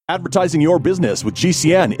Advertising your business with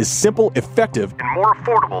GCN is simple, effective, and more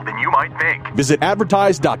affordable than you might think. Visit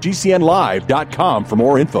advertise.gcnlive.com for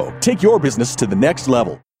more info. Take your business to the next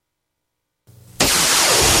level.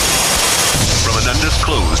 From an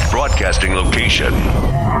undisclosed broadcasting location.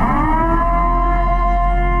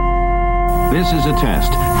 This is a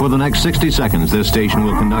test. For the next 60 seconds, this station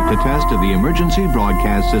will conduct a test of the emergency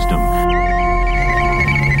broadcast system.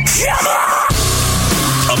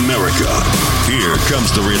 America, here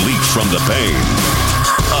comes the relief from the pain.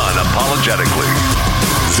 Unapologetically.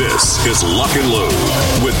 This is Lock and Load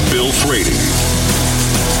with Bill Frady.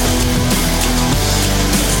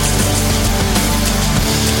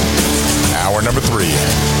 Hour number 3.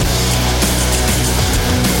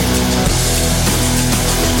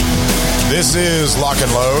 This is Lock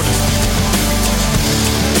and Load.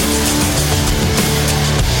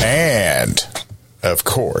 And, of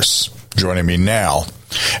course, joining me now,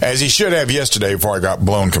 as he should have yesterday before I got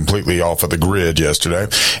blown completely off of the grid yesterday,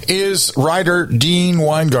 is writer Dean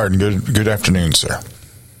Weingarten. Good afternoon, sir.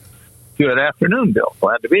 Good afternoon, Bill.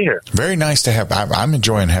 Glad to be here. Very nice to have. I'm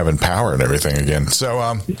enjoying having power and everything again.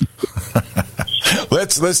 So,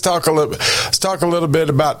 let's talk a little bit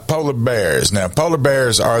about polar bears. Now, polar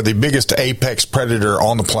bears are the biggest apex predator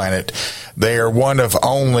on the planet. They are one of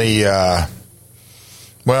only. Are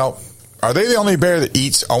they the only bear that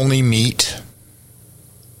eats only meat?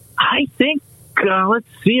 I think, let's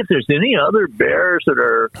see if there's any other bears that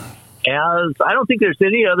are I don't think there's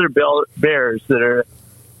any other bears that are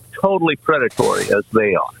totally predatory as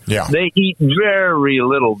they are. Yeah. They eat very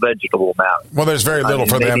little vegetable matter. Well, there's very little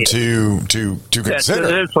for them to consider.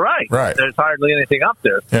 That's right. Right. There's hardly anything up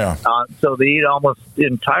there. Yeah. So they eat almost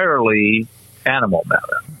entirely animal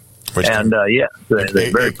matter. They're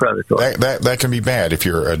very predatory. That can be bad if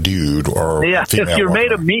you're a dude or a female. If you're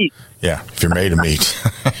made of meat. Yeah, if you're made of meat.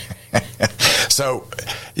 So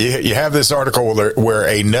you have this article where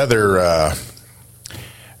another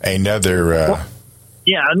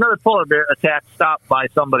polar bear attack stopped by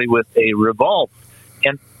somebody with a revolver.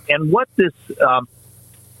 And what this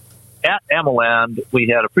at Amaland, we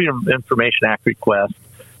had a Freedom of Information Act request,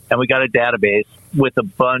 and we got a database with a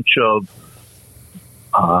bunch of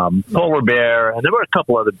polar bear, and there were a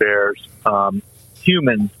couple other bears,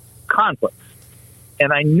 human conflicts.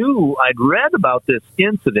 And I knew I'd read about this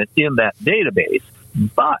incident in that database,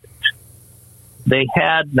 but they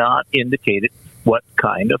had not indicated what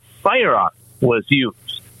kind of firearm was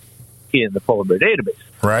used in the polar bear database.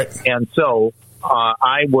 Right. And so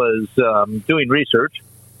I was doing research,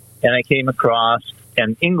 and I came across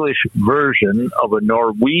an English version of a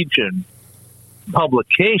Norwegian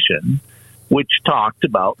publication which talked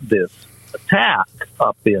about this attack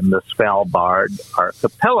up in the Svalbard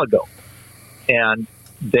archipelago. And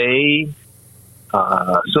they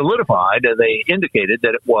solidified, and they indicated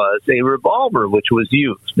that it was a revolver which was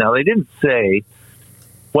used. Now, they didn't say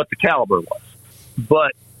what the caliber was,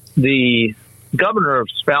 but the governor of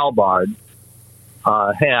Svalbard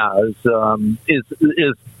is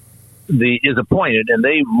appointed, and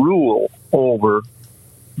they rule over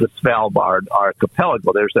the Svalbard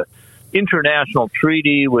archipelago. There's an international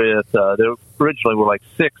treaty with there originally were like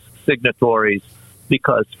 6 signatories,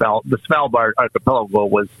 because the Svalbard archipelago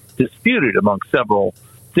was disputed among several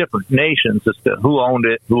different nations as to who owned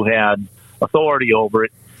it, who had authority over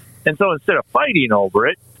it. And so instead of fighting over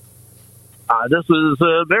it, this was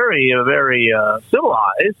very, very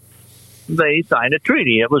civilized. They signed a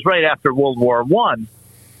treaty. It was right after World War I.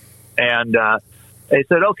 And they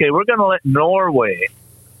said, okay, we're going to let Norway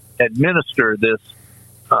administer this,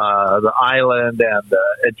 the island and the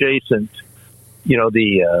adjacent,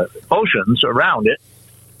 the oceans around it,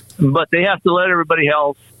 but they have to let everybody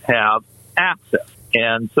else have access.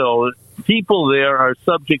 And so people there are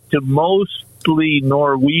subject to mostly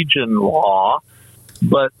Norwegian law,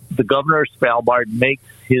 but the governor of Svalbard makes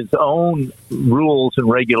his own rules and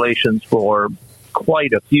regulations for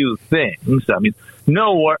quite a few things. I mean,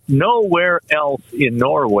 nowhere else in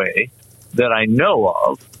Norway that I know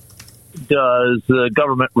of does the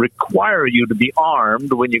government require you to be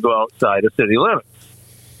armed when you go outside of city limits.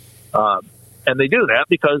 And they do that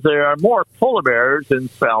because there are more polar bears in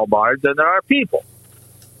Svalbard than there are people.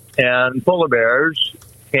 And polar bears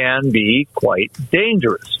can be quite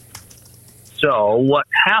dangerous. So what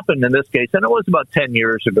happened in this case, and it was about 10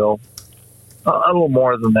 years ago, a little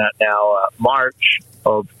more than that now, March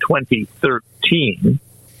of 2013,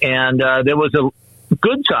 and there was a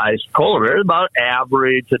good-sized polar bear, about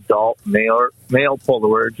average adult male polar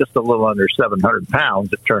bear, just a little under 700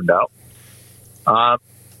 pounds, it turned out.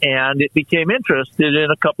 And it became interested in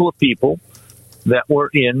a couple of people that were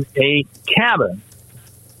in a cabin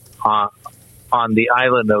on the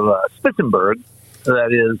island of Spitzenberg,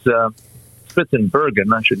 that is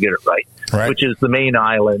Spitzenbergen, I should get it right, which is the main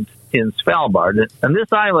island in Svalbard. And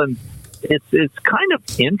this island, it's kind of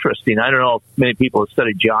interesting. I don't know if many people have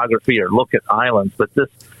studied geography or look at islands, but this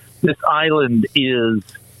island is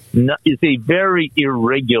a very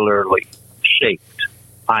irregularly shaped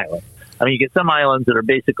island. I mean, you get some islands that are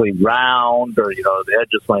basically round, or the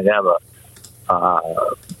edges might have a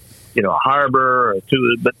harbor or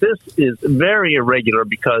two, but this is very irregular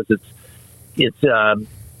because it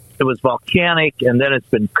was volcanic, and then it's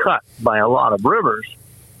been cut by a lot of rivers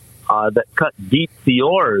that cut deep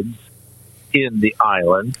fjords in the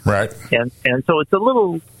island, right? And so it's a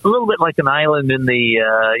little bit like an island in the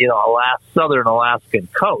southern Alaskan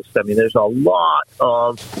coast. I mean, there's a lot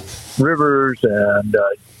of rivers and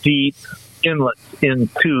deep inlets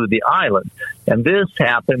into the island, and this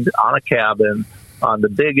happened on a cabin on the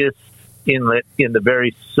biggest inlet in the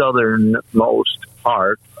very southernmost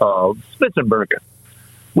part of Spitzenbergen,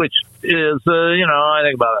 which is I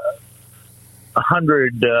think about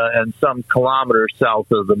 100 and some kilometers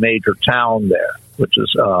south of the major town there, which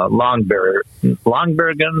is Longbergen.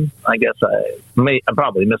 I guess I'm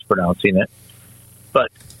probably mispronouncing it.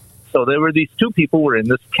 But so there were these two people who were in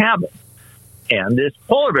this cabin, and this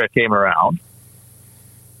polar bear came around,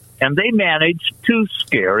 and they managed to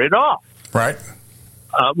scare it off. Right.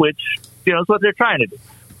 Which is what they're trying to do.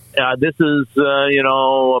 This is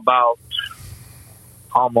about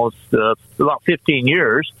almost about 15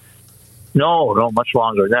 years. No, much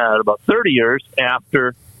longer than that. About 30 years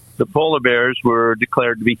after the polar bears were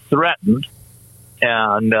declared to be threatened,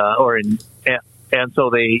 and so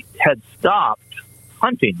they had stopped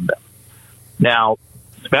hunting them. Now,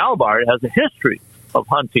 Svalbard has a history of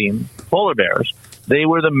hunting polar bears. They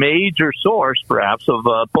were the major source, perhaps, of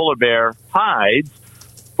polar bear hides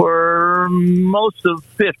for most of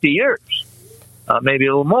 50 years. Maybe a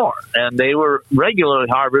little more. And they were regularly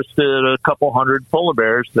harvested a couple hundred polar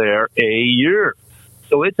bears there a year.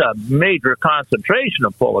 So it's a major concentration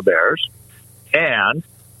of polar bears. And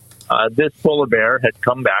this polar bear had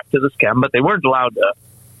come back to this cabin, but they weren't allowed to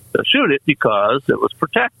shoot it because it was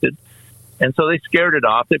protected. And so they scared it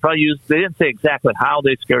off. They didn't say exactly how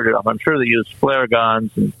they scared it off. I'm sure they used flare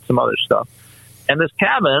guns and some other stuff. And this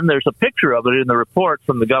cabin, there's a picture of it in the report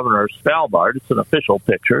from the governor of Svalbard. It's an official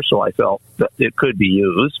picture, so I felt that it could be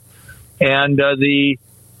used. And it's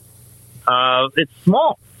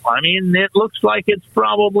small. I mean, it looks like it's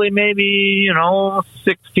probably maybe,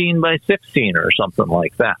 16 by 16 or something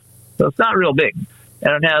like that. So it's not real big.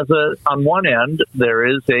 And it has on one end, there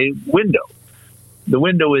is a window. The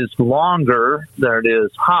window is longer than it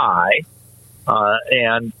is high.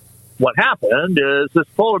 And what happened is this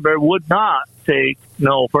polar bear would not take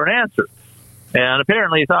no for an answer. And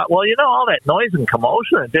apparently he thought, well, all that noise and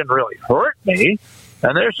commotion, it didn't really hurt me.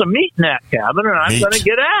 And there's some meat in that cabin, and I'm going to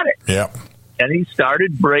get at it. Yep. And he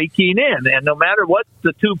started breaking in. And no matter what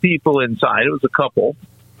the two people inside, it was a couple,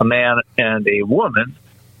 a man and a woman,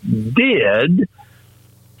 did,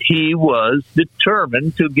 he was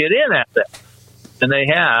determined to get in at them. And they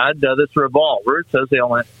had this revolver. It says they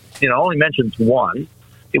only mentions one.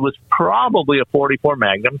 It was probably a .44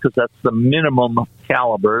 Magnum because that's the minimum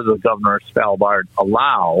caliber the governor of Svalbard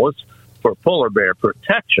allows for polar bear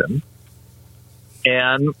protection.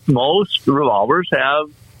 And most revolvers have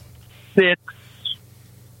 6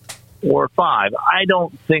 or 5. I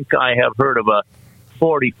don't think I have heard of a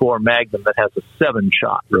 .44 Magnum that has a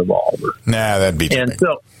 7-shot revolver. Nah, that'd be too And big.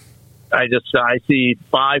 so I see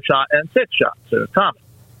 5-shot and 6 shots are common.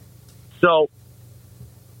 So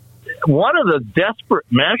one of the desperate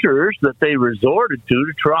measures that they resorted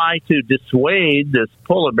to try to dissuade this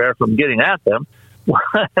polar bear from getting at them,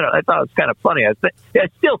 I thought it was kind of funny. I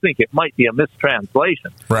still think it might be a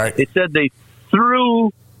mistranslation. Right. They said they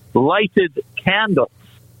threw lighted candles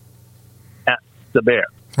at the bear.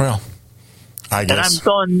 Well, I guess. And I'm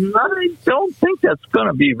going, I don't think that's going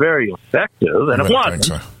to be very effective. And it wasn't.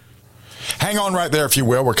 So. Hang on right there, if you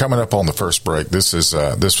will. We're coming up on the first break. This was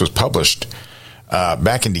published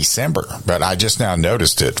back in December, but I just now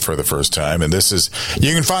noticed it for the first time. And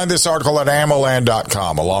you can find this article at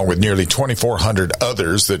ammoland.com along with nearly 2,400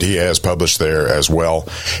 others that he has published there as well.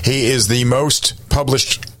 He is the most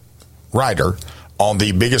published writer on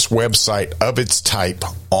the biggest website of its type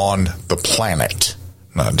on the planet,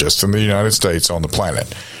 not just in the United States, on the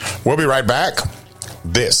planet. We'll be right back.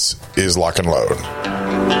 This is Lock and Load.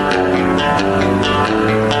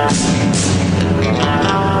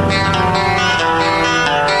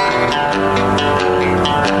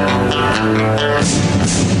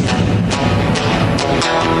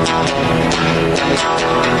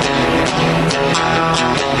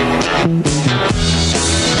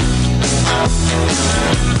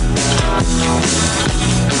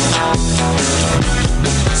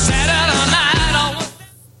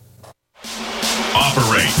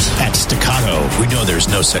 Operate. At Staccato, we know there's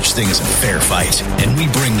no such thing as a fair fight, and we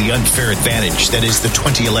bring the unfair advantage that is the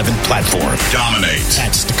 2011 platform. Dominate.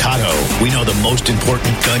 At Staccato, we know the most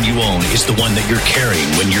important gun you own is the one that you're carrying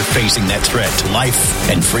when you're facing that threat to life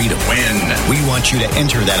and freedom. Win. We want you to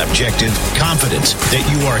enter that objective confident that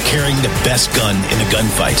you are carrying the best gun in a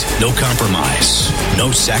gunfight. No compromise,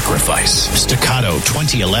 no sacrifice.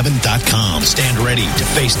 Staccato2011.com. Stand ready to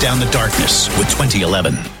face down the darkness with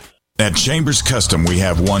 2011. At Chambers Custom, we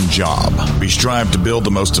have one job. We strive to build the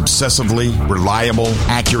most obsessively reliable,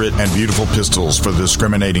 accurate, and beautiful pistols for the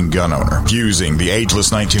discriminating gun owner. Fusing the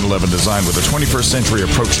ageless 1911 design with a 21st century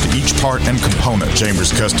approach to each part and component,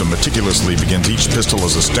 Chambers Custom meticulously begins each pistol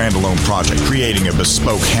as a standalone project, creating a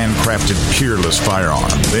bespoke, handcrafted, peerless firearm.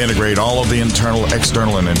 They integrate all of the internal,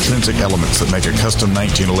 external, and intrinsic elements that make a custom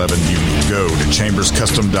 1911 unique. Go to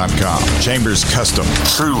chamberscustom.com. Chambers Custom,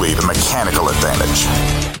 truly the mechanical advantage.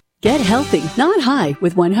 Get healthy, not high,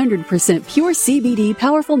 with 100% pure CBD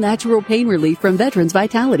powerful natural pain relief from Veterans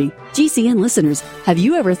Vitality. GCN listeners, have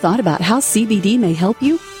you ever thought about how CBD may help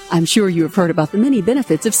you? I'm sure you have heard about the many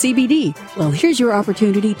benefits of CBD. Well, here's your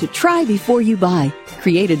opportunity to try before you buy.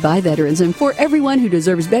 Created by veterans and for everyone who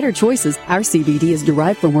deserves better choices, our CBD is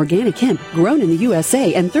derived from organic hemp, grown in the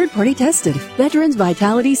USA and third-party tested. Veterans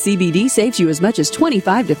Vitality CBD saves you as much as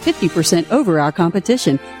 25 to 50% over our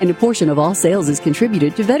competition, and a portion of all sales is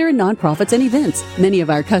contributed to veteran nonprofits and events. Many of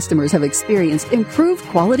our customers have experienced improved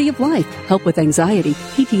quality of life, help with anxiety,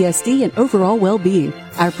 PTSD, and overall well-being.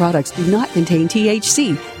 Our products do not contain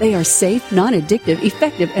THC. They are safe, non-addictive,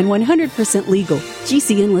 effective, and 100% legal.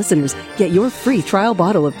 GCN listeners, get your free trial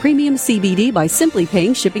bottle of premium CBD by simply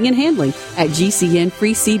paying shipping and handling at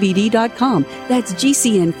GCNFreeCBD.com. That's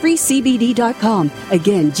GCNFreeCBD.com.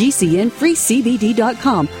 Again,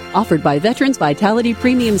 GCNFreeCBD.com. Offered by Veterans Vitality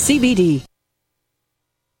Premium CBD.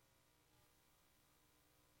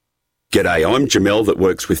 G'day, I'm Jamel that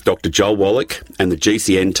works with Dr. Joel Wallach and the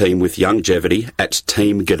GCN team with Longevity at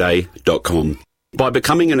teamg'day.com. By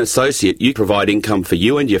becoming an associate, you provide income for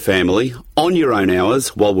you and your family on your own hours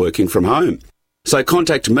while working from home. So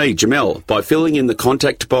contact me, Jamel, by filling in the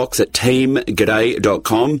contact box at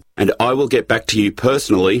teamg'day.com, and I will get back to you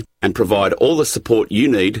personally and provide all the support you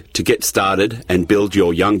need to get started and build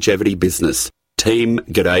your longevity business.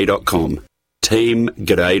 teamg'day.com.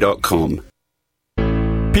 teamg'day.com.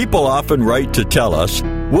 People often write to tell us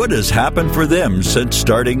what has happened for them since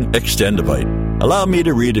starting Extendivite. Allow me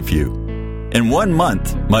to read a few. In 1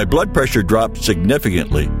 month, my blood pressure dropped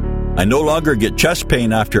significantly. I no longer get chest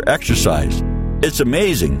pain after exercise. It's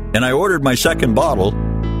amazing, and I ordered my second bottle.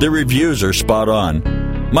 The reviews are spot on.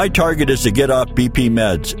 My target is to get off BP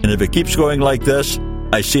meds, and if it keeps going like this,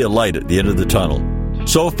 I see a light at the end of the tunnel.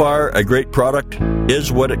 So far, a great product is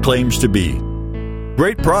what it claims to be.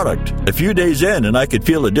 Great product. A few days in, and I could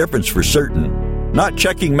feel a difference for certain. Not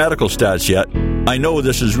checking medical stats yet. I know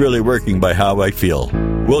this is really working by how I feel.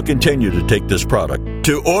 We'll continue to take this product.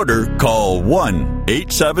 To order, call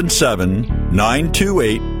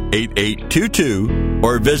 1-877-928-8822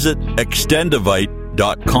 or visit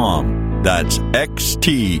extendivite.com. That's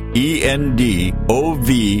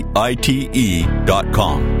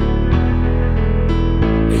XTENDOVITE.com.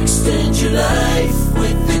 Extend your life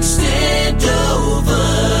with Extendovite.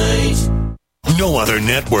 No other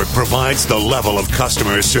network provides the level of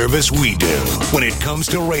customer service we do. When it comes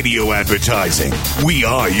to radio advertising, we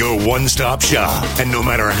are your one-stop shop. And no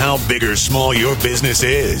matter how big or small your business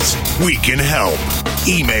is, we can help.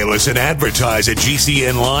 Email us at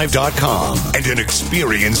advertise@gcnlive.com, and an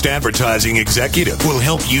experienced advertising executive will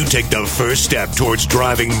help you take the first step towards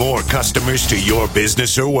driving more customers to your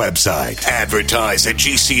business or website. Advertise at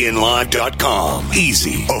gcnlive.com.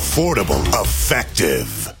 Easy, affordable,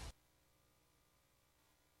 effective.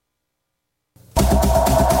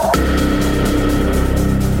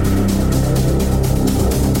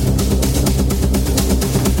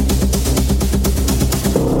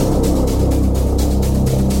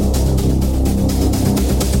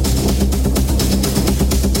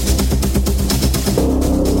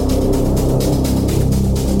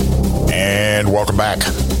 Welcome back.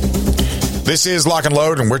 This is Lock and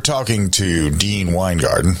Load, and we're talking to Dean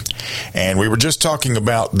Weingarten, and we were just talking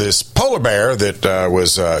about this polar bear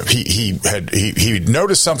that he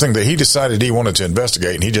noticed something that he decided he wanted to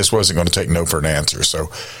investigate, and he just wasn't going to take no for an answer. So,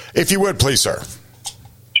 if you would, please, sir.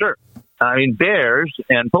 Sure. I mean, bears,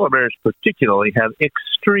 and polar bears particularly, have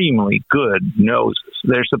extremely good noses.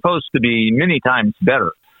 They're supposed to be many times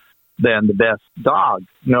better than the best dog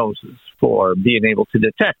noses for being able to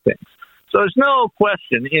detect things. So there's no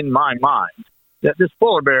question in my mind that this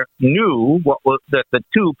polar bear knew that the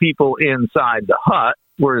two people inside the hut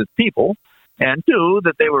were his people, and two,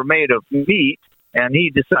 that they were made of meat, and he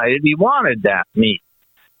decided he wanted that meat.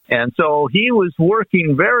 And so he was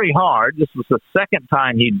working very hard. This was the second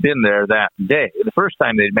time he'd been there that day. The first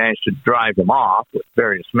time they'd managed to drive him off with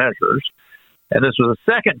various measures. And this was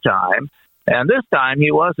the second time. And this time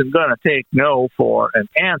he wasn't going to take no for an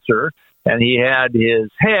answer. And he had his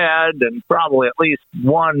head and probably at least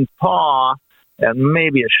one paw and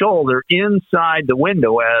maybe a shoulder inside the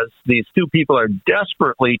window as these two people are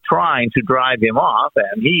desperately trying to drive him off.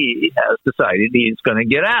 And he has decided he's going to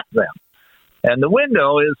get at them. And the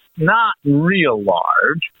window is not real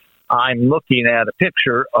large. I'm looking at a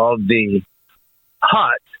picture of the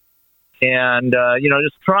hut and,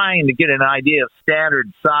 just trying to get an idea of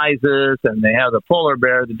standard sizes. And they have the polar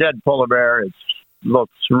bear. The dead polar bear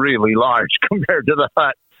looks really large compared to the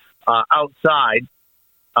hut outside.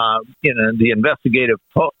 The investigative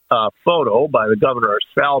photo by the governor of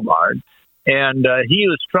Svalbard. And he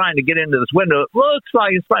was trying to get into this window. It looks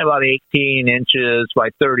like it's probably about 18 inches by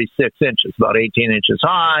 36 inches, about 18 inches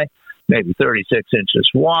high, maybe 36 inches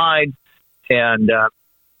wide. And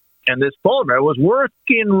this polar bear was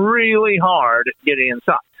working really hard at getting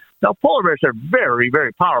inside. Now, polar bears are very,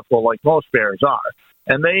 very powerful, like most bears are.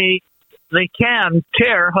 And they can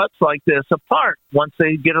tear huts like this apart once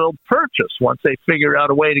they get a little purchase, once they figure out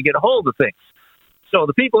a way to get a hold of things. So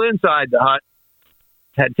the people inside the hut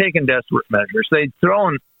had taken desperate measures. They'd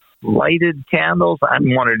thrown lighted candles.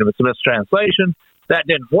 I'm wondering if it's a mistranslation. That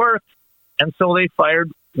didn't work. And so they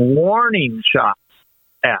fired warning shots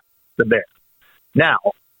at the bear. Now,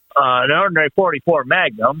 an ordinary .44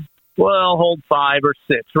 Magnum will hold 5 or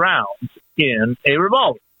 6 rounds in a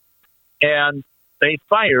revolver. And they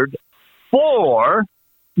fired 4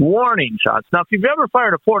 warning shots. Now, if you've ever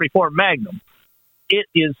fired a .44 Magnum, it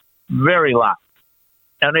is very loud.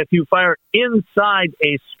 And if you fire inside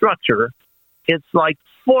a structure, it's like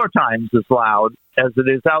 4 times as loud as it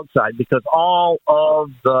is outside because all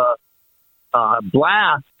of the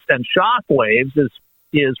blasts and shock waves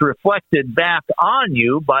is reflected back on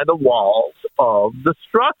you by the walls of the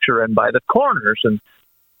structure and by the corners. And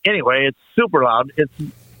anyway, it's super loud. It's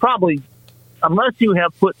probably, unless you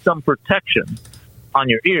have put some protection on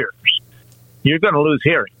your ears, you're going to lose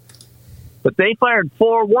hearing. But they fired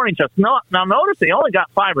 4 warning shots. Now notice they only got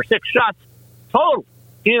 5 or 6 shots total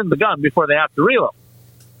in the gun before they have to reload.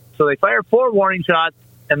 So they fired 4 warning shots,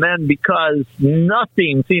 and then because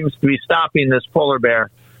nothing seems to be stopping this polar bear,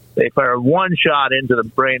 they fire 1 shot into the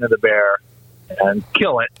brain of the bear and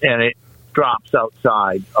kill it, and it drops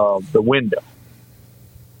outside of the window.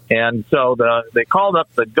 And so they called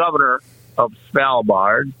up the governor of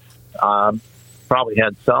Svalbard, probably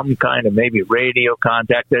had some kind of maybe radio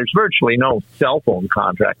contact. There's virtually no cell phone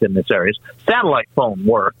contact in this area. Satellite phone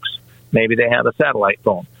works. Maybe they have a satellite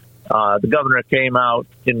phone. The governor came out,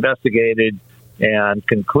 investigated, and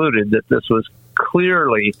concluded that this was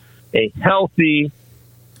clearly a healthy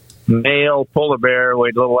male polar bear,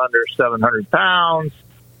 weighed a little under 700 pounds,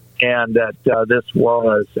 and that this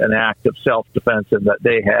was an act of self-defense and that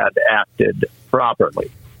they had acted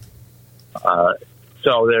properly.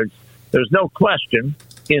 So there's no question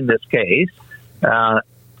in this case. I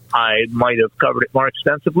might have covered it more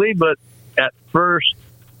extensively, but at first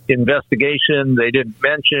investigation, they didn't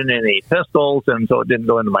mention any pistols, and so it didn't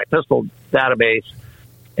go into my pistol database.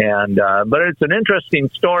 And but it's an interesting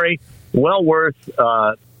story, well worth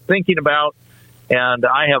thinking about. And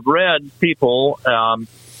I have read people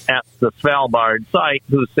at the Svalbard site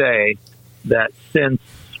who say that since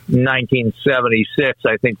 1976,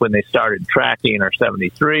 I think when they started tracking, or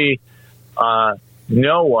 73,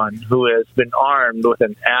 no one who has been armed with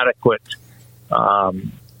an adequately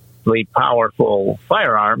powerful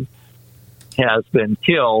firearm has been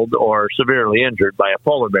killed or severely injured by a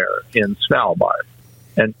polar bear in Svalbard.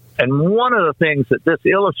 And one of the things that this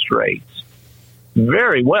illustrates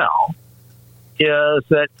very well is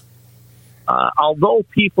that although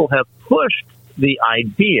people have pushed the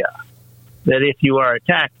idea that if you are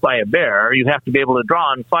attacked by a bear, you have to be able to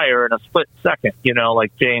draw and fire in a split second,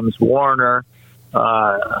 like James Warner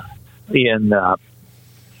in the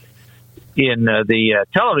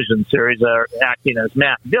television series are acting as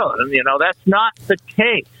Matt Dillon. That's not the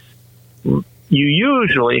case. You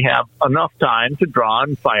usually have enough time to draw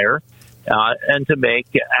and fire and to make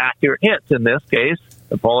accurate hits. In this case,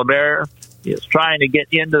 the polar bear is trying to get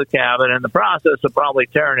into the cabin, in the process of probably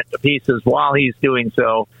tearing it to pieces while he's doing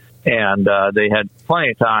so. And they had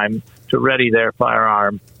plenty of time to ready their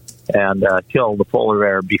firearm and kill the polar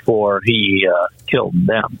bear before he killed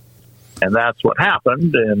them. And that's what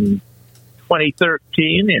happened. And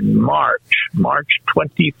 2013 in March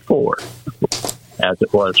 24th, as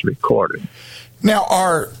it was recorded. Now,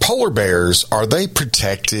 are polar bears, are they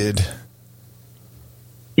protected?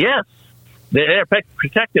 Yes, they're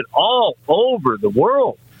protected all over the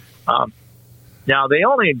world. Now, they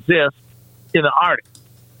only exist in the Arctic.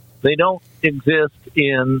 They don't exist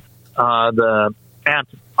in the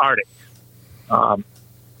Antarctic.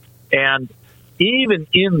 And even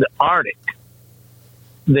in the Arctic,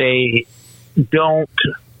 they don't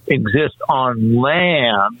exist on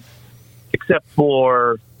land except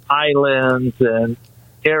for islands and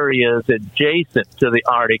areas adjacent to the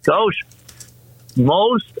Arctic Ocean.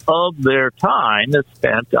 Most of their time is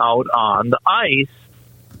spent out on the ice,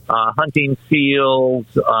 hunting seals.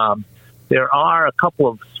 There are a couple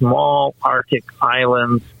of small Arctic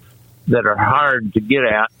islands that are hard to get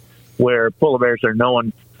at, where polar bears are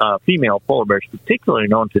known, female polar bears particularly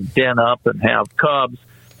known to den up and have cubs.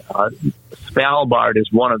 Svalbard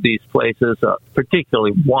is one of these places,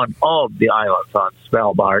 particularly one of the islands on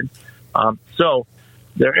Svalbard. So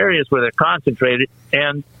there are areas where they're concentrated.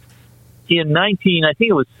 And in I think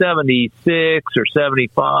it was 76 or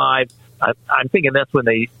 75, I'm thinking that's when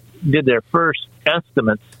they did their first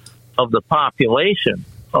estimates of the population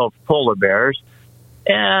of polar bears.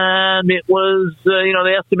 And it was, they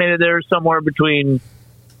estimated there's somewhere between,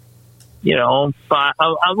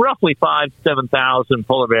 roughly 7,000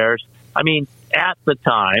 polar bears. I mean, at the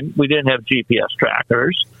time, we didn't have GPS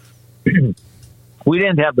trackers. We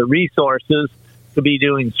didn't have the resources to be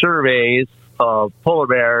doing surveys of polar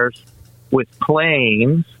bears with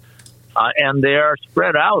planes, and they are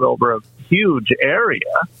spread out over a huge area.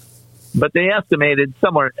 But they estimated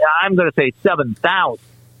somewhere, I'm going to say 7,000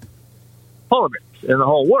 polar bears in the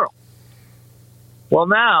whole world. Well,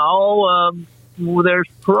 now there's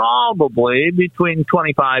probably between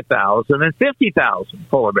 25,000 and 50,000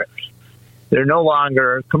 polar bears. They're no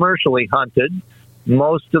longer commercially hunted.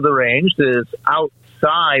 Most of the range is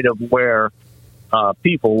outside of where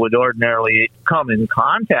people would ordinarily come in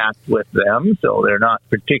contact with them, so they're not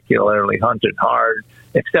particularly hunted hard,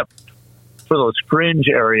 except for those fringe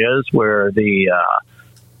areas where the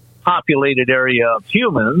populated area of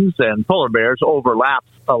humans and polar bears overlaps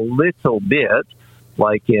a little bit,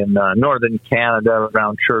 like in northern Canada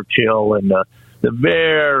around Churchill and the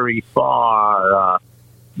very far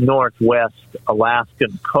northwest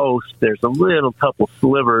Alaskan coast. There's a little couple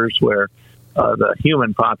slivers where the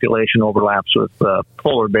human population overlaps with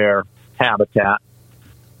polar bear habitat.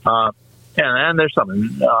 And then there's some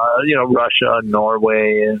in, Russia,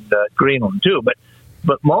 Norway, and Greenland, too.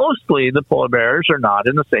 But mostly the polar bears are not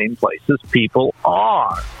in the same places people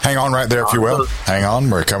are. Hang on right there, if you will. Hang on.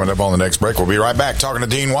 We're coming up on the next break. We'll be right back talking to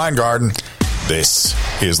Dean Weingarten. This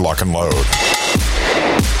is Lock and Load.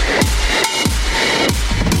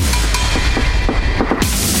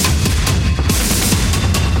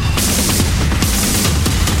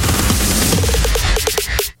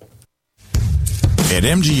 At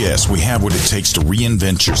MGS, we have what it takes to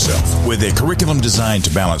reinvent yourself. With a curriculum designed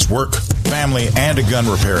to balance work, family, and a gun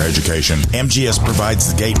repair education, MGS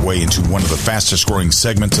provides the gateway into one of the fastest-growing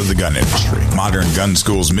segments of the gun industry. Modern Gun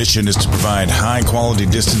School's mission is to provide high-quality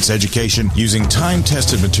distance education using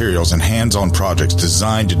time-tested materials and hands-on projects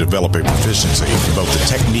designed to develop a proficiency in both the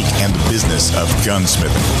technique and the business of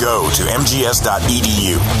gunsmithing. Go to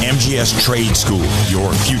mgs.edu. MGS Trade School.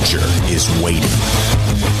 Your future is waiting.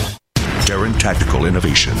 Terran Tactical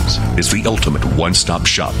Innovations is the ultimate one-stop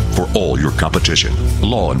shop for all your competition,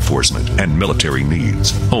 law enforcement, and military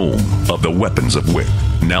needs. Home of the weapons of WIC.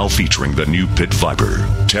 Now featuring the new Pit Viper.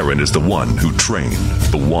 Terran is the one who trained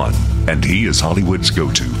the one, and he is Hollywood's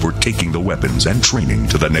go-to for taking the weapons and training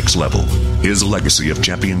to the next level. His legacy of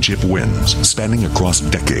championship wins, spanning across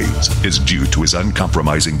decades, is due to his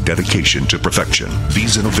uncompromising dedication to perfection.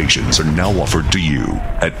 These innovations are now offered to you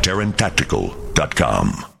at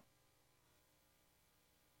TerranTactical.com.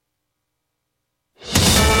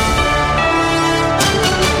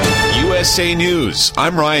 USA News.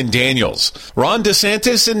 I'm Ryan Daniels. Ron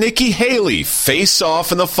DeSantis and Nikki Haley face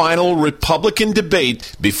off in the final Republican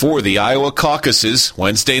debate before the Iowa caucuses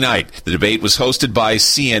Wednesday night. The debate was hosted by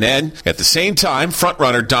CNN. At the same time,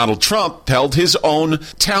 frontrunner Donald Trump held his own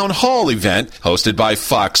town hall event hosted by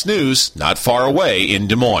Fox News not far away in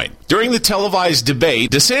Des Moines. During the televised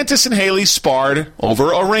debate, DeSantis and Haley sparred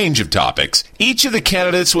over a range of topics. Each of the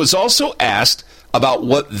candidates was also asked about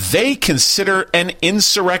what they consider an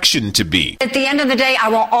insurrection to be. At the end of the day, I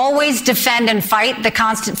will always defend and fight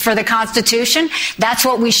for the Constitution. That's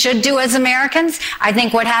what we should do as Americans. I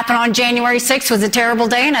think what happened on January 6th was a terrible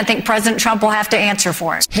day, and I think President Trump will have to answer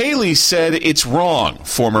for it. Haley said it's wrong.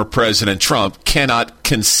 Former President Trump cannot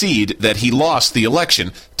concede that he lost the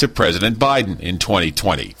election to President Biden in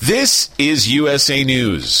 2020. This is USA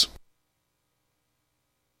News.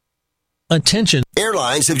 Attention.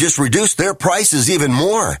 Airlines have just reduced their prices even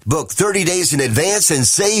more. Book 30 days in advance and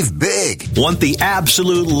save big. Want the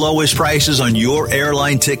absolute lowest prices on your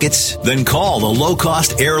airline tickets? Then call the Low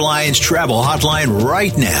Cost Airlines Travel Hotline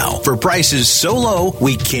right now for prices so low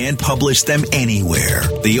we can't publish them anywhere.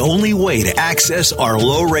 The only way to access our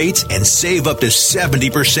low rates and save up to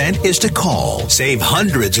 70% is to call. Save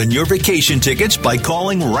hundreds on your vacation tickets by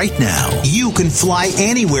calling right now. You can fly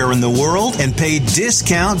anywhere in the world and pay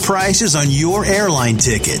discount prices on your airline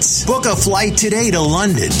tickets. Book a flight today to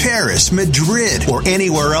London, Paris, Madrid, or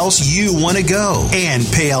anywhere else you want to go and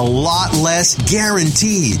pay a lot less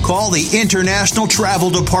guaranteed. Call the International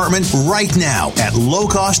Travel Department right now at Low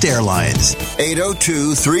Cost Airlines.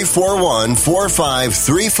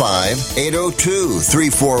 802-341-4535.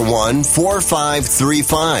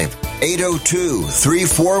 802-341-4535.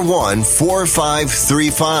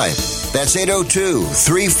 802-341-4535. That's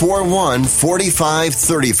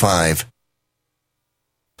 802-341-4535.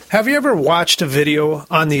 Have you ever watched a video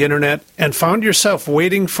on the internet and found yourself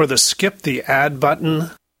waiting for the skip the ad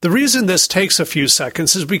button? The reason this takes a few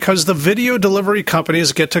seconds is because the video delivery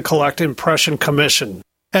companies get to collect impression commission,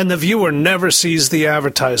 and the viewer never sees the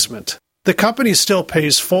advertisement. The company still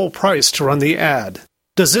pays full price to run the ad.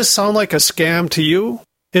 Does this sound like a scam to you?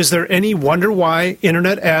 Is there any wonder why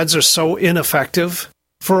internet ads are so ineffective?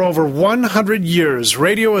 For over 100 years,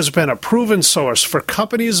 radio has been a proven source for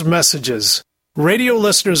companies' messages. Radio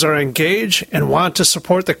listeners are engaged and want to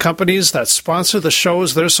support the companies that sponsor the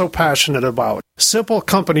shows they're so passionate about. Simple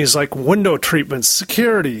companies like window treatments,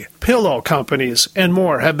 security, pillow companies, and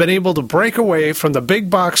more have been able to break away from the big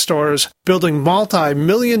box stores, building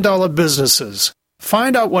multi-million-dollar businesses.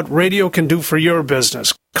 Find out what radio can do for your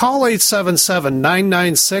business. Call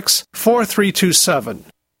 877-996-4327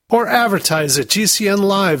 or advertise at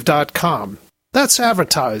gcnlive.com. That's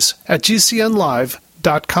advertise at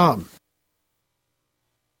gcnlive.com.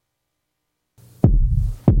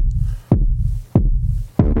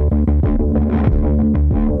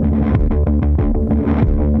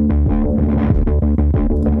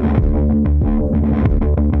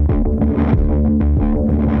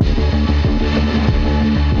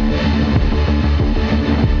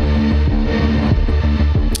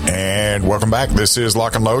 Welcome back. This is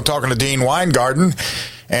Lock and Load, talking to Dean Weingarten,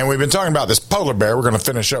 and we've been talking about this polar bear. We're going to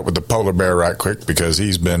finish up with the polar bear right quick because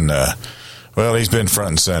he's been, he's been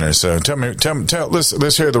front and center. So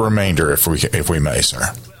let's hear the remainder, if we may,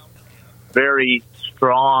 sir. Very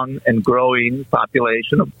strong and growing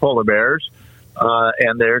population of polar bears,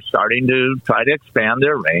 and they're starting to try to expand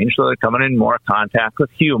their range, so they're coming in more contact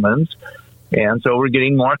with humans, and so we're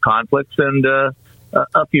getting more conflicts and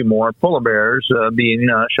a few more polar bears being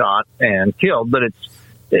shot and killed. But it's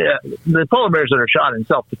the polar bears that are shot in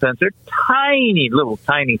self-defense, they're tiny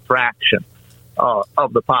fraction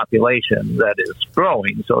of the population that is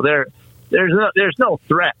growing. So there's no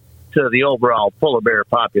threat to the overall polar bear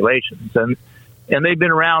populations. And they've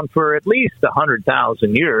been around for at least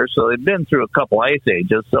 100,000 years. So they've been through a couple ice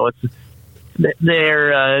ages. So it's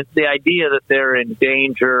the idea that they're in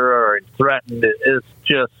danger or threatened is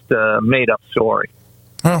just a made-up story.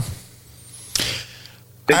 Well,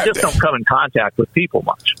 they just don't come in contact with people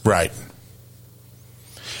much. Right.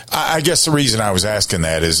 I guess the reason I was asking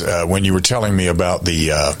that is when you were telling me about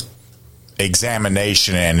the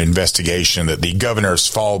examination and investigation that the governor of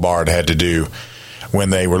Svalbard had to do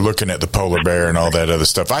when they were looking at the polar bear and all that other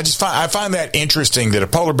stuff. I find that interesting that a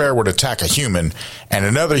polar bear would attack a human and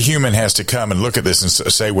another human has to come and look at this and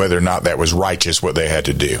say whether or not that was righteous, what they had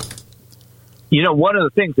to do. You know, one of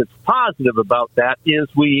the things that's positive about that is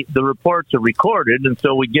the reports are recorded, and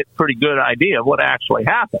so we get a pretty good idea of what actually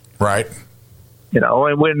happened. Right. You know,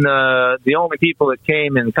 and when the only people that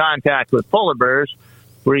came in contact with polar bears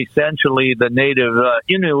were essentially the native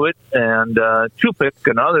Inuit and Chupik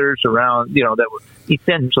and others around, that were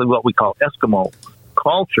essentially what we call Eskimo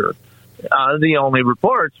culture. The only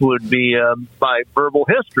reports would be by verbal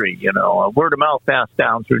history, word of mouth passed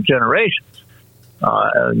down through generations.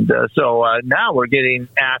 So now we're getting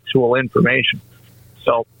actual information.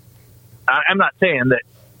 So I'm not saying that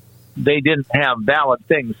they didn't have valid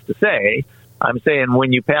things to say. I'm saying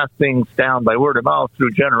when you pass things down by word of mouth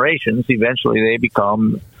through generations, eventually they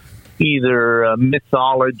become, either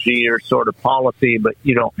mythology or sort of policy, but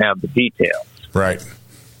you don't have the details. Right.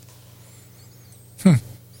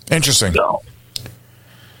 Interesting. So,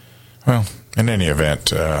 well, in any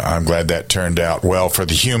event, I'm glad that turned out well for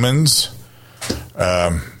the humans.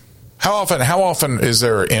 How often is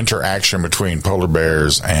there interaction between polar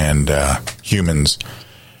bears and humans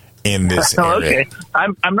in this area? Okay,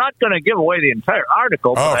 I'm not going to give away the entire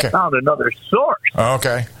article, but I found another source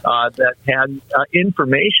that had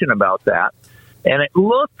information about that, and it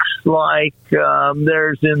looks like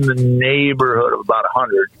there's in the neighborhood of about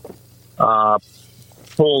 100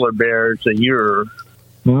 polar bears a year,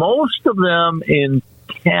 most of them in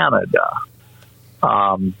Canada.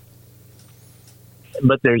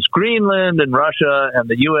 But there's Greenland and Russia and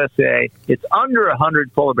the USA. It's under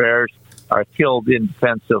 100 polar bears are killed in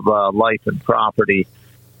defense of life and property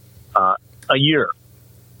a year.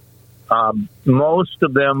 Most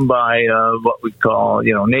of them by what we call,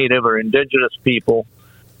 native or indigenous people.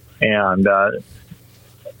 And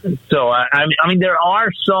so, I mean, there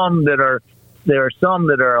are some that are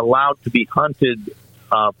allowed to be hunted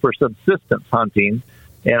for subsistence hunting,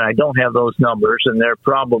 and I don't have those numbers, and they're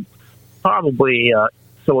probably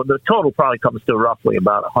so the total probably comes to roughly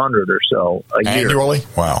about 100 or so a year. Annually?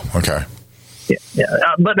 Wow. Okay.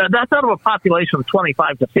 Yeah. But that's out of a population of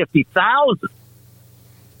 25 to 50,000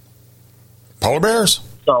 polar bears.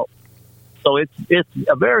 So it's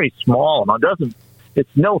a very small amount.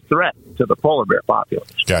 It's no threat to the polar bear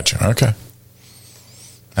population. Gotcha. Okay.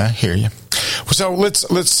 I hear you. So let's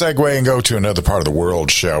segue and go to another part of the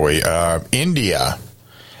world, shall we? India.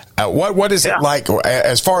 What is it like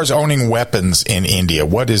as far as owning weapons in India?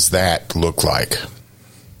 What does that look like?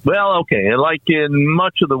 Well, okay, like in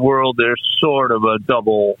much of the world, there's sort of a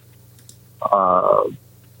double-edged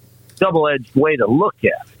way to look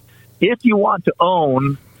at it. If you want to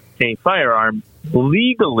own a firearm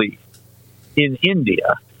legally in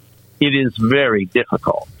India, it is very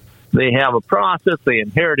difficult. They have a process they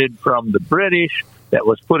inherited from the British that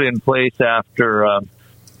was put in place after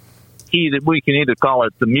we can either call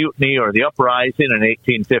it the mutiny or the uprising in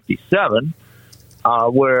 1857,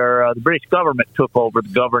 where the British government took over the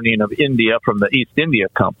governing of India from the East India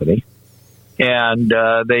Company. And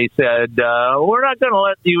they said, we're not going to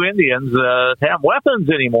let you Indians have weapons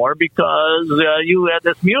anymore because you had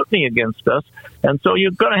this mutiny against us. And so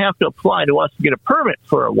you're going to have to apply to us to get a permit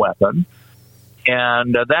for a weapon.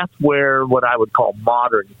 And that's where what I would call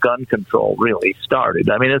modern gun control really started.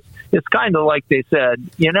 I mean, it's kind of like they said,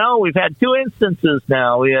 we've had two instances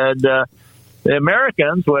now. We had the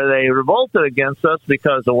Americans where they revolted against us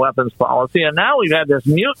because of weapons policy, and now we've had this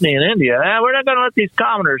mutiny in India. We're not going to let these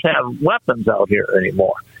commoners have weapons out here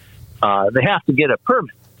anymore. They have to get a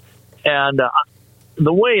permit. And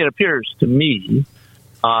the way it appears to me,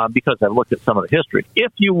 because I've looked at some of the history,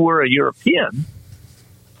 if you were a European,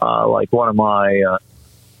 like one of my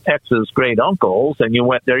ex's great uncles, and you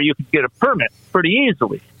went there, you could get a permit pretty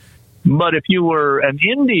easily. But if you were an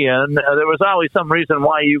Indian, there was always some reason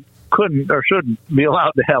why you couldn't or shouldn't be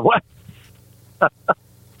allowed to have weapons.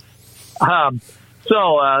 I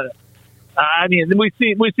mean, we've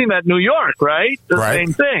seen that in New York, right?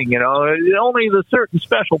 Same thing, only the certain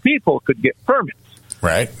special people could get permits.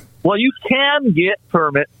 Right. Well, you can get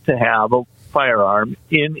permits to have a firearm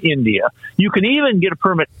in India. You can even get a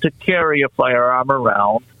permit to carry a firearm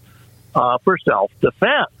around for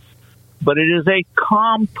self-defense. But it is a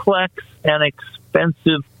complex and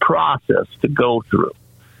expensive process to go through.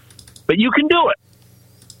 But you can do it.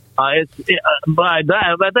 By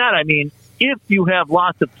that, I mean, if you have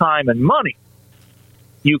lots of time and money,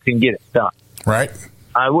 you can get it done. Right.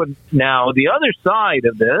 Now, the other side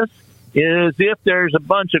of this is if there's a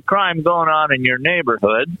bunch of crime going on in your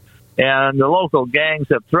neighborhood and the local gangs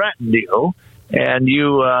have threatened you and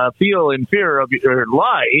you feel in fear of your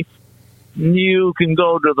life, you can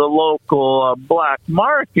go to the local black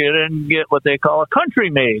market and get what they call a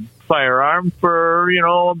country-made firearm for,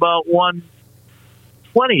 about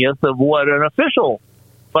 1/20th of what an official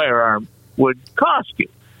firearm would cost you.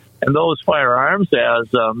 And those firearms, as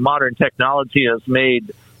modern technology has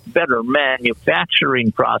made better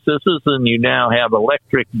manufacturing processes, and you now have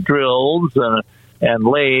electric drills and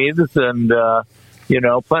lathes and,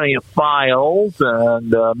 plenty of files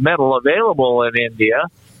and metal available in India,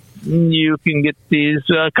 you can get these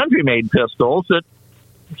country-made pistols that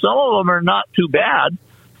some of them are not too bad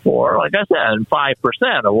for, like I said,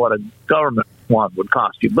 5% of what a government one would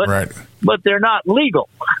cost you. But they're not legal.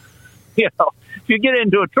 If you get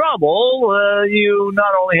into trouble, you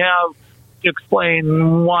not only have to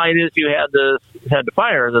explain why it is you had to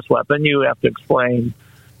fire this weapon, you have to explain,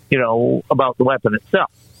 about the weapon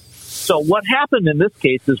itself. So what happened in this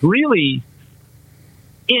case is really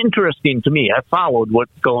interesting to me. I followed what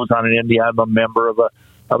goes on in India. I'm a member of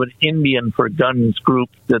an Indian for Guns group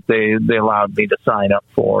that they allowed me to sign up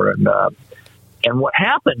for. And what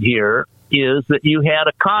happened here is that you had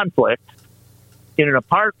a conflict in an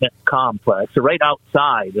apartment complex, or right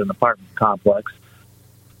outside an apartment complex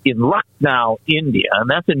in Lucknow, India, and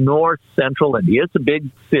that's in north central India. It's a big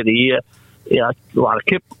city. A lot of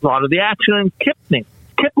the action in Kipling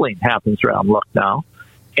happens around Lucknow,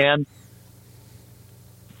 and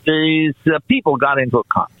these people got into a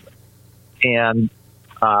conflict, and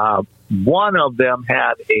one of them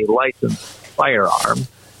had a licensed firearm,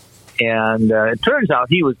 and it turns out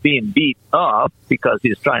he was being beat up because he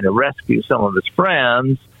was trying to rescue some of his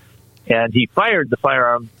friends, and he fired the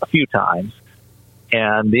firearm a few times,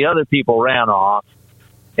 and the other people ran off,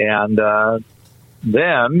 and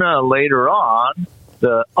then later on,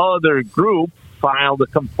 the other group filed a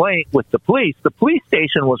complaint with the police. The police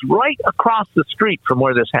station was right across the street from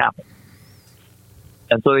where this happened.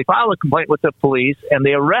 And so they filed a complaint with the police, and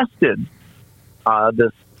they arrested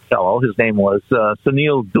this fellow. His name was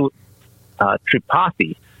Sunil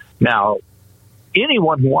Tripathi. Now,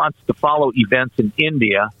 anyone who wants to follow events in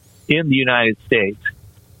India, in the United States,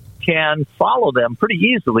 can follow them pretty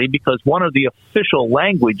easily because one of the official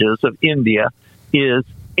languages of India is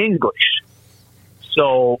English.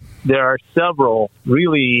 So there are several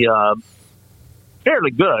really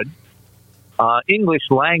fairly good English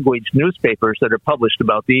language newspapers that are published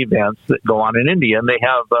about the events that go on in India, and they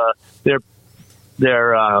have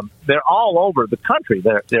they're all over the country.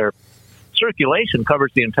 Their circulation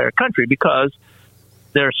covers the entire country because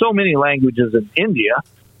there are so many languages in India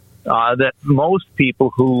that most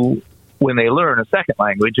people who, when they learn a second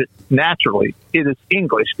language, it is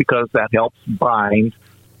English because that helps bind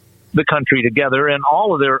the country together, and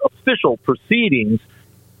all of their official proceedings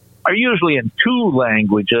are usually in two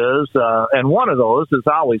languages, and one of those is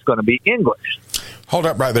always going to be English. Hold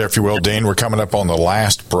up right there, if you will, Dean. We're coming up on the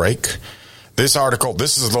last break. This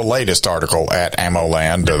is the latest article at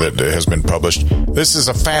AmmoLand that has been published. This is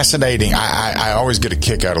a fascinating, I always get a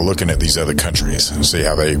kick out of looking at these other countries and see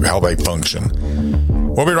how they function.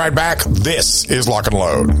 We'll be right back. This is Lock and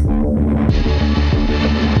Load.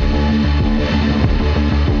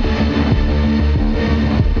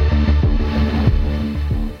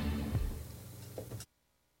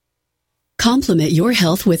 Complement your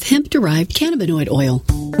health with hemp-derived cannabinoid oil.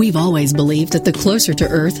 We've always believed that the closer to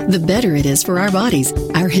Earth, the better it is for our bodies.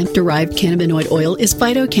 Our hemp-derived cannabinoid oil is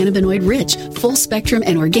phytocannabinoid-rich, full-spectrum,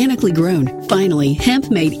 and organically grown. Finally, hemp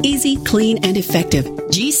made easy, clean, and effective.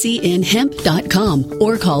 GCNhemp.com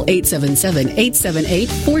or call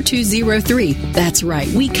 877-878-4203. That's right,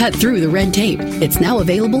 we cut through the red tape. It's now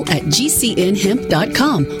available at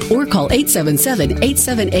GCNhemp.com or call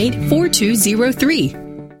 877-878-4203.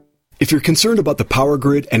 If you're concerned about the power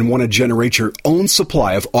grid and want to generate your own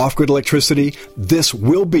supply of off-grid electricity, this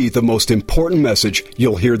will be the most important message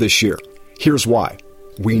you'll hear this year. Here's why.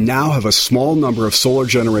 We now have a small number of solar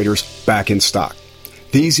generators back in stock.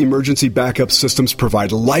 These emergency backup systems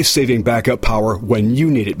provide life-saving backup power when you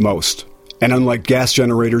need it most. And unlike gas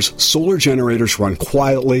generators, solar generators run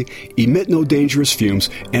quietly, emit no dangerous fumes,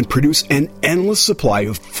 and produce an endless supply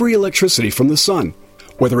of free electricity from the sun.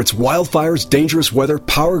 Whether it's wildfires, dangerous weather,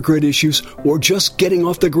 power grid issues, or just getting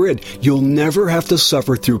off the grid, you'll never have to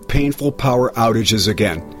suffer through painful power outages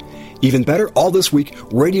again. Even better, all this week,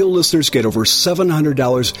 radio listeners get over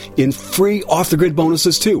 $700 in free off-the-grid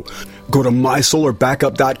bonuses, too. Go to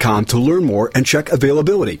mysolarbackup.com to learn more and check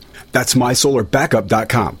availability. That's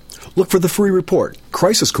mysolarbackup.com. Look for the free report,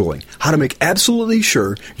 Crisis Cooling, how to make absolutely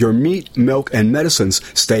sure your meat, milk, and medicines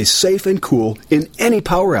stay safe and cool in any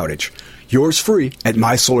power outage. Yours free at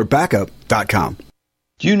mysolarbackup.com.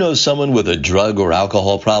 Do you know someone with a drug or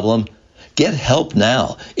alcohol problem? Get help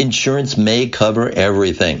now. Insurance may cover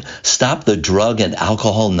everything. Stop the drug and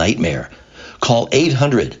alcohol nightmare. Call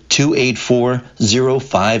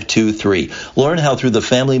 800-284-0523. Learn how through the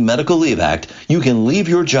Family Medical Leave Act you can leave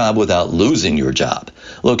your job without losing your job.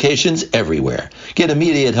 Locations everywhere. Get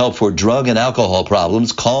immediate help for drug and alcohol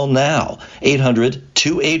problems. Call now.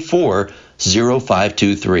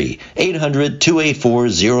 800-284-0523.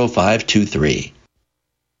 800-284-0523.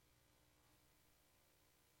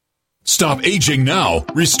 Stop aging now.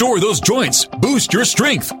 Restore those joints. Boost your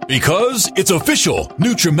strength. Because it's official.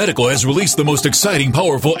 NutriMedical has released the most exciting,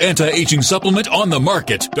 powerful anti-aging supplement on the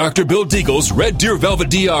market. Dr. Bill Deagle's Red Deer Velvet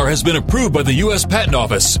DR has been approved by the U.S. Patent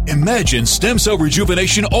Office. Imagine stem cell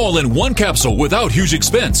rejuvenation all in one capsule without huge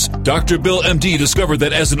expense. Dr. Bill MD discovered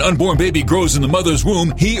that as an unborn baby grows in the mother's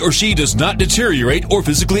womb, he or she does not deteriorate or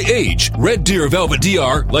physically age. Red Deer Velvet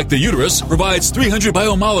DR, like the uterus, provides 300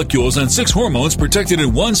 biomolecules and 6 hormones protected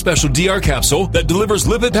in one special DR capsule that delivers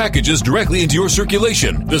lipid packages directly into your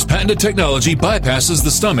circulation. This patented technology bypasses the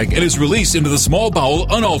stomach and is released into the small bowel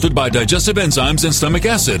unaltered by digestive enzymes and stomach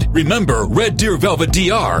acid. Remember, Red Deer Velvet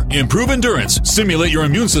DR. Improve endurance, stimulate your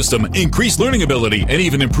immune system, increase learning ability, and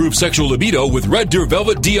even improve sexual libido with Red Deer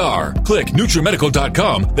Velvet DR. Click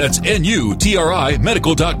NutriMedical.com, that's N-U-T-R-I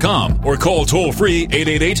medical.com, or call toll-free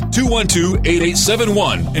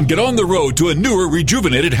 888-212-8871 and get on the road to a newer,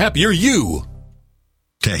 rejuvenated, happier you.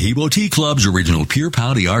 Tahibo Tea Club's original Pure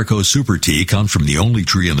Pouty Arco Super Tea comes from the only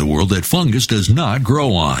tree in the world that fungus does not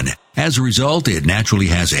grow on. As a result, it naturally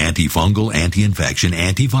has antifungal, anti-infection,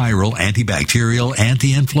 antiviral, antibacterial,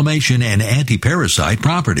 anti-inflammation, and anti-parasite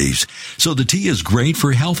properties. So the tea is great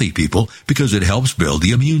for healthy people because it helps build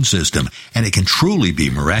the immune system, and it can truly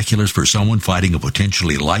be miraculous for someone fighting a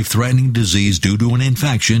potentially life-threatening disease due to an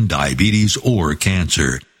infection, diabetes, or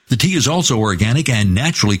cancer. The tea is also organic and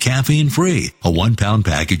naturally caffeine-free. A 1-pound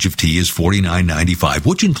package of tea is $49.95,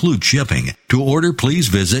 which includes shipping. To order, please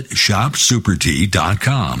visit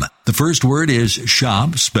shopsupertea.com. The first word is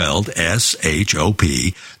shop, spelled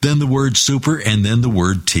S-H-O-P, then the word super, and then the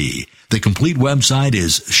word tea. The complete website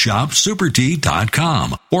is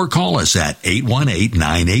shopsupertea.com, or call us at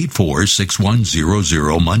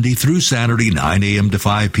 818-984-6100 Monday through Saturday, 9 a.m. to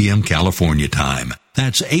 5 p.m. California time.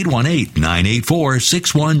 That's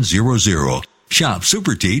 818-984-6100.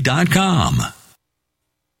 ShopSuperTea.com.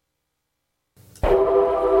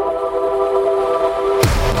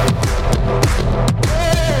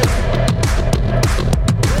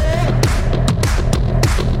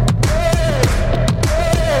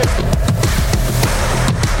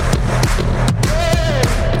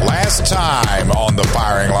 Last time on the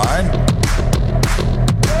firing line.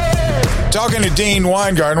 Talking to Dean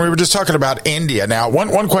Weingarten, we were just talking about India. Now,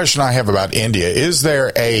 one question I have about India, is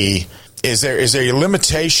there a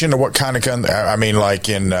limitation to what kind of gun? I mean, like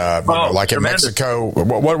in Mexico,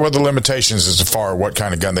 what were the limitations as far as what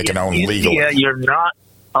kind of gun they can own legally? Yeah, you're not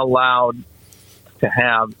allowed to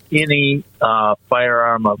have any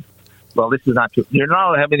firearm of. Well, this is not true. You're not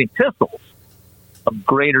allowed to have any pistols of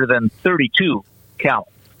greater than 32 caliber.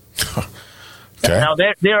 Okay. Now,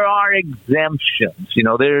 there are exemptions. You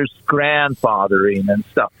know, there's grandfathering and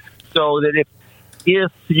stuff. So that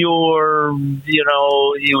if you're,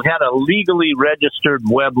 you had a legally registered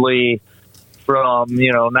Webley from,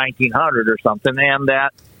 1900 or something, and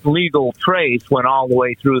that legal trace went all the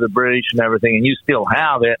way through the British and everything, and you still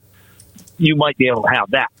have it, you might be able to have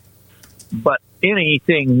that. But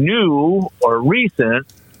anything new or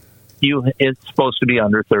recent, it's supposed to be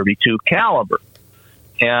under 32 caliber.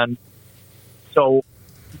 And so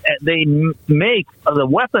they make the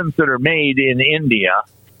weapons that are made in India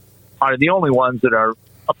are the only ones that are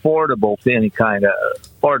affordable to any kind of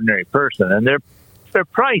ordinary person, and they're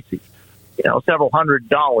pricey. Several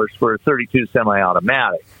 $100s for a 32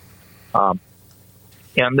 semi-automatic. And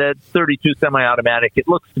that 32 semi-automatic, it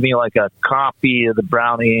looks to me like a copy of the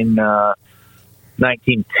Browning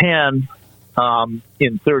 1910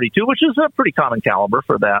 in 32, which is a pretty common caliber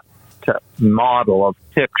for that model of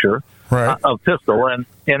picture. Right. Of pistol, and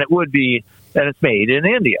it would be, and it's made in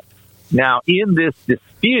India. Now, in this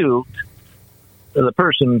dispute, the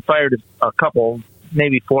person fired a couple,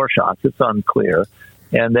 maybe 4 shots. It's unclear.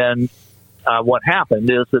 And then what happened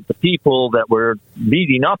is that the people that were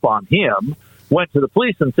beating up on him went to the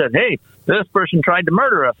police and said, "Hey, this person tried to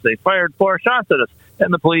murder us. They fired 4 shots at us."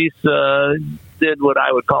 And the police did what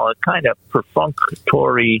I would call a kind of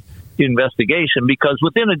perfunctory investigation, because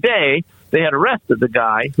within a day they had arrested the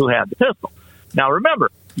guy who had the pistol. Now remember,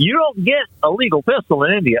 you don't get a legal pistol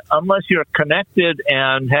in India unless you're connected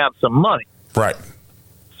and have some money. Right.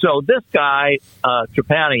 So this guy,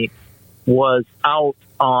 Trapani, was out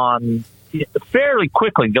on fairly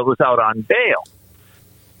quickly, was out on bail.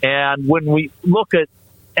 And when we look at,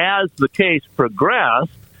 as the case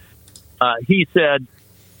progressed, he said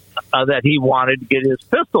that he wanted to get his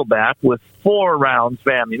pistol back with 4 rounds of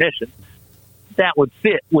ammunition. That would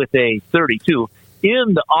fit with a 32.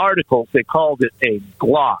 In the articles, they called it a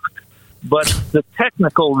Glock. But the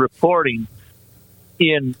technical reporting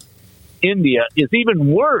in India is even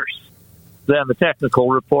worse than the technical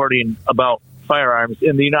reporting about firearms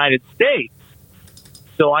in the United States.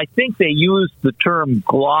 So I think they used the term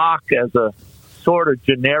Glock as a sort of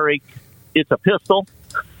generic, it's a pistol.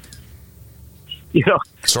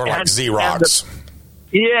 Sort of like Xerox.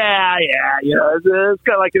 Yeah. It's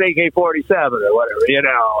kind of like an AK-47 or whatever,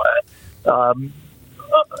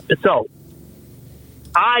 So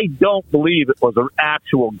I don't believe it was an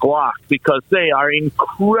actual Glock because they are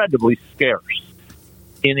incredibly scarce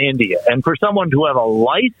in India. And for someone to have a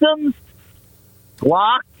licensed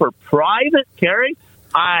Glock for private carry,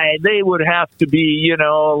 they would have to be,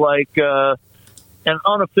 like an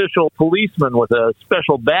unofficial policeman with a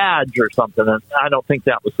special badge or something. And I don't think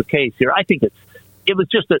that was the case here. I think it was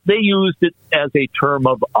just that they used it as a term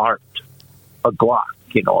of art, a Glock,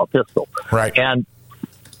 a pistol. Right. And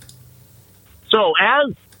so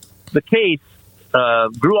as the case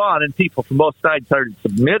grew on and people from both sides started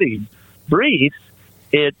submitting briefs,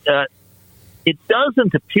 it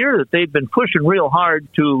doesn't appear that they've been pushing real hard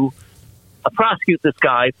to prosecute this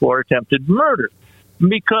guy for attempted murder,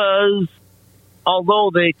 because although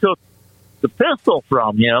they took the pistol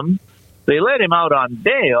from him, they let him out on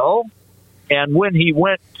bail. And when he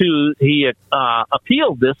appealed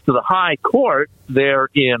this to the high court there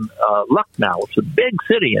in Lucknow, which is a big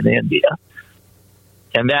city in India,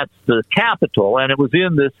 and that's the capital, and it was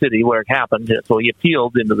in this city where it happened. So he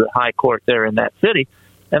appealed into the high court there in that city,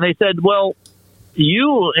 and they said, well,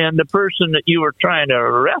 you and the person that you were trying to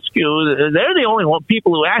rescue, they're the only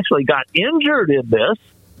people who actually got injured in this.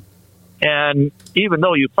 And even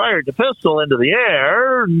though you fired the pistol into the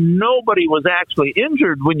air, nobody was actually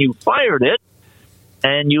injured when you fired it.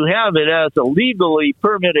 And you have it as a legally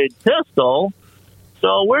permitted pistol.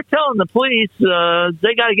 So we're telling the police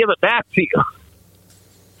they got to give it back to you.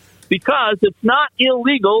 Because it's not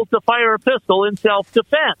illegal to fire a pistol in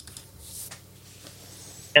self-defense.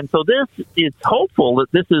 And so it's hopeful that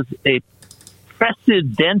this is a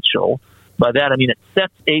precedential. By that, I mean it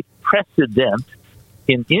sets a precedent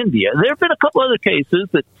in India. There have been a couple other cases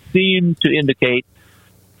that seem to indicate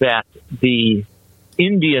that the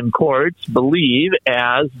Indian courts believe,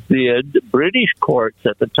 as did British courts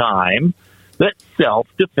at the time, that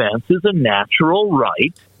self-defense is a natural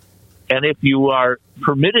right. And if you are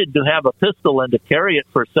permitted to have a pistol and to carry it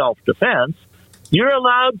for self-defense, you're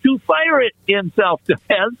allowed to fire it in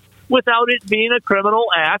self-defense without it being a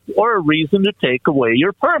criminal act or a reason to take away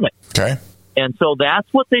your permit. Okay. And so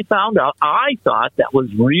that's what they found out. I thought that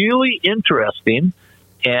was really interesting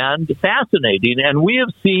and fascinating. And we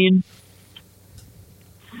have seen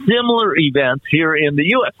similar events here in the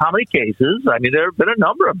U.S. How many cases? I mean, there have been a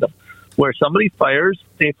number of them where somebody fires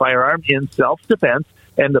a firearm in self-defense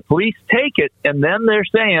and the police take it, and then they're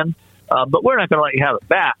saying, but we're not going to let you have it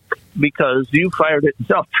back because you fired it in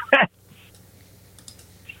self-defense.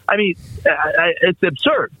 I mean, it's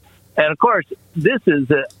absurd. And, of course, this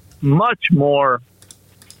is a much more,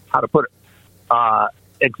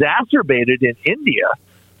 exacerbated in India,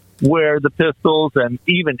 where the pistols and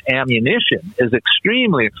even ammunition is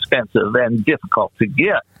extremely expensive and difficult to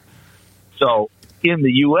get. So in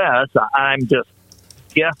the U.S., I'm just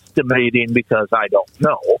guesstimating because I don't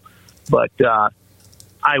know, but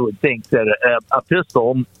I would think that a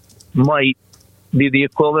pistol might be the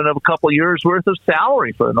equivalent of a couple years' worth of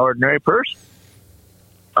salary for an ordinary person.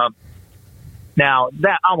 Now,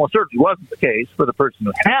 that almost certainly wasn't the case for the person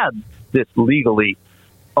who had this legally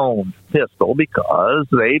owned pistol, because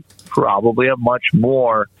they probably have much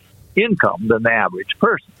more income than the average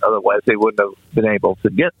person. Otherwise, they wouldn't have been able to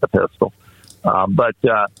get the pistol. But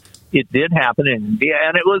it did happen in India,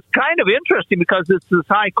 and it was kind of interesting because it's this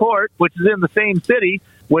high court, which is in the same city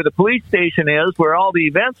where the police station is, where all the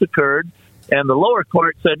events occurred, and the lower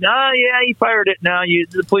court said, yeah, he fired it. Now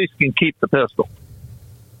the police can keep the pistol.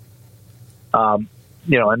 And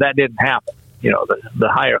that didn't happen. The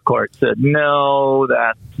higher court said, no,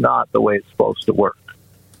 that's not the way it's supposed to work.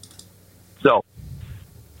 So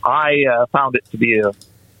I found it to be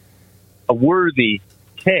a worthy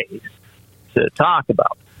case to talk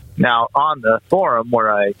about. Now, on the forum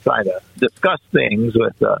where I try to discuss things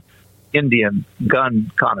with Indian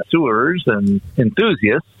gun connoisseurs and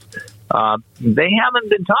enthusiasts, they haven't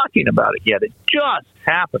been talking about it yet. It just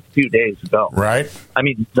happened a few days ago. Right. I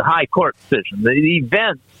mean, the high court decision, the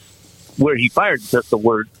events where he fired the pistol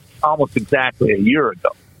were almost exactly a year ago.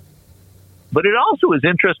 But it also is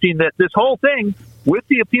interesting that this whole thing, with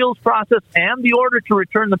the appeals process and the order to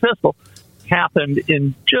return the pistol, happened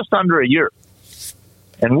in just under a year.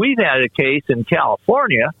 And we've had a case in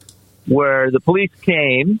California where the police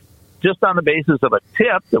came just on the basis of a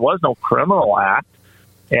tip. There was no criminal act.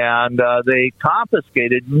 And they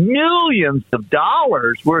confiscated millions of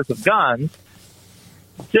dollars worth of guns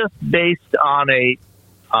just based on a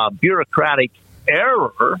bureaucratic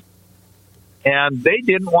error, and they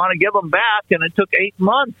didn't want to give them back, and it took 8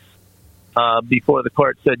 months before the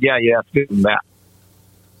court said, yeah, you have to give them back.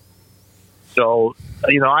 So,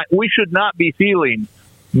 we should not be feeling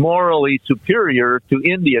morally superior to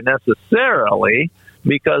India necessarily,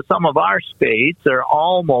 because some of our states are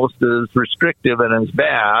almost as restrictive and as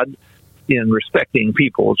bad in respecting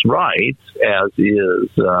people's rights as is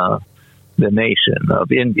the nation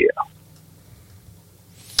of India.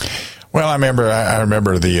 Well, I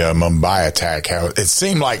remember the Mumbai attack. How it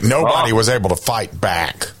seemed like nobody was able to fight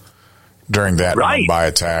back during that Mumbai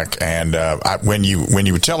attack. And when you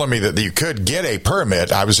were telling me that you could get a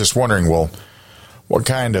permit, I was just wondering, well, what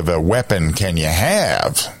kind of a weapon can you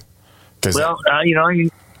have? Well, I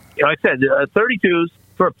said 32s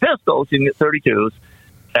for pistols. You can get 32s,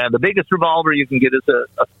 and the biggest revolver you can get is a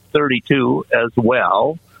 32 as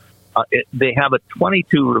well. They have a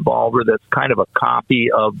 22 revolver that's kind of a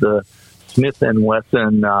copy of the Smith &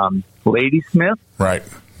 Wesson Ladysmith. Right.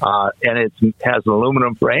 And it has an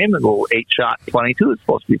aluminum frame, a little 8-shot 22. It's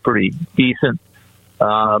supposed to be pretty decent,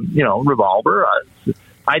 revolver.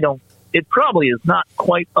 It probably is not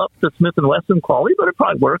quite up to Smith & Wesson quality, but it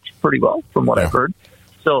probably works pretty well from what I've heard.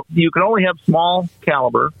 So you can only have small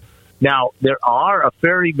caliber. Now, there are a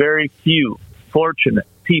very, very few fortunate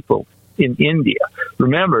people in India.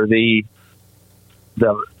 Remember, the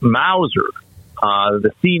Mauser,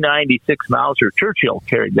 the C-96 Mauser, Churchill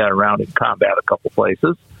carried that around in combat a couple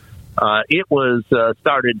places. It was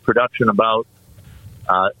started production about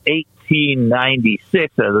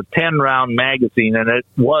 1896 as a 10-round magazine, and it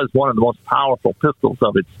was one of the most powerful pistols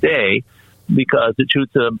of its day because it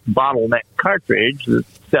shoots a bottleneck cartridge, the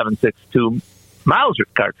 7.62 Mauser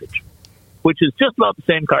cartridge, which is just about the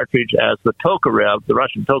same cartridge as the Tokarev, the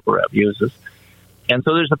Russian Tokarev uses. And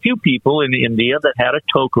so there's a few people in India that had a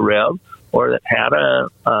Tokarev or that had a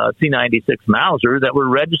C-96 Mauser that were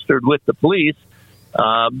registered with the police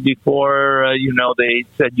before, they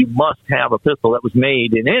said you must have a pistol that was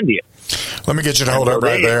made in India. Let me get you to hold up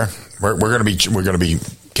right there. We're going to be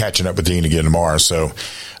catching up with Dean again tomorrow. So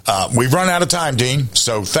we've run out of time, Dean.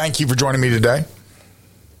 So thank you for joining me today.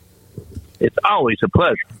 It's always a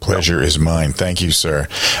pleasure. Pleasure is mine. Thank you, sir.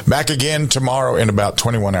 Back again tomorrow in about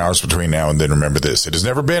 21 hours between now and then. Remember this. It has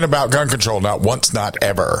never been about gun control. Not once, not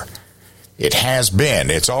ever. It has been.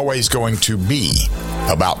 It's always going to be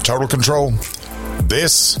about total control.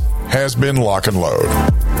 This has been Lock and Load.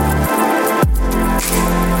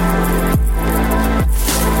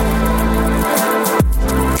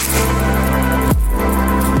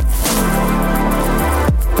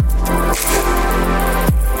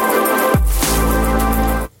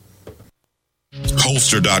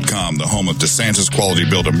 Holster.com, the home of DeSantis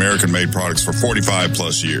quality-built American-made products for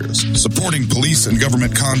 45-plus years. Supporting police and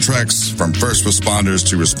government contracts from first responders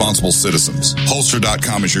to responsible citizens.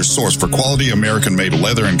 Holster.com is your source for quality American-made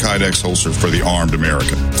leather and Kydex holsters for the armed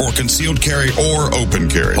American. For concealed carry or open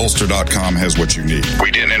carry, Holster.com has what you need.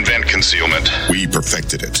 We didn't invent concealment. We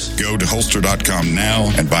perfected it. Go to Holster.com now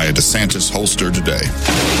and buy a DeSantis holster today.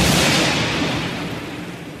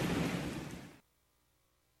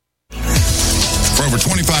 For over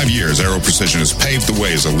 25 years, Aero Precision has paved the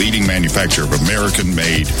way as a leading manufacturer of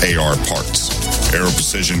American-made AR parts. Aero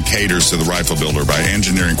Precision caters to the rifle builder by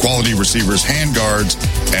engineering quality receivers, handguards,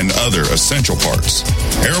 and other essential parts.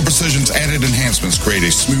 Aero Precision's added enhancements create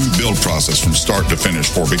a smooth build process from start to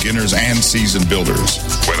finish for beginners and seasoned builders.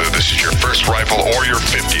 Whether this is your first rifle or your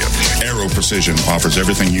 50th, Aero Precision offers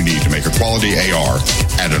everything you need to make a quality AR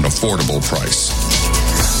at an affordable price.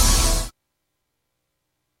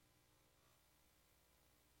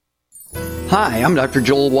 Hi, I'm Dr.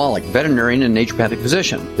 Joel Wallach, veterinarian and naturopathic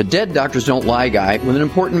physician. The Dead Doctors Don't Lie guy with an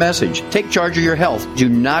important message. Take charge of your health. Do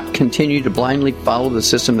not continue to blindly follow the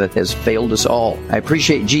system that has failed us all. I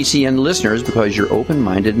appreciate GCN listeners because you're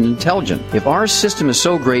open-minded and intelligent. If our system is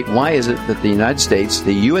so great, why is it that the United States,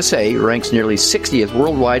 the USA, ranks nearly 60th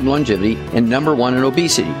worldwide in longevity and number 1 in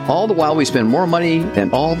obesity? All the while we spend more money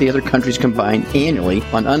than all the other countries combined annually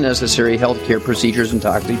on unnecessary health care procedures and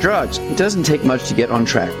toxic drugs. It doesn't take much to get on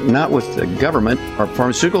track. Not with the government or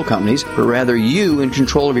pharmaceutical companies, but rather you in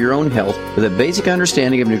control of your own health with a basic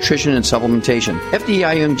understanding of nutrition and supplementation.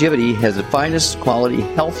 FDI Longevity has the finest quality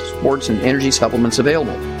health, sports, and energy supplements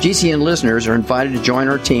available. GCN listeners are invited to join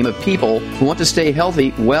our team of people who want to stay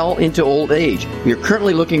healthy well into old age. We are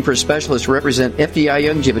currently looking for specialists to represent FDI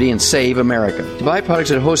Longevity and Save America. To buy products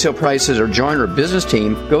at wholesale prices or join our business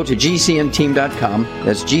team, go to GCNteam.com.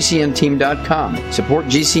 That's GCNteam.com. Support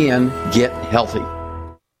GCN. Get healthy.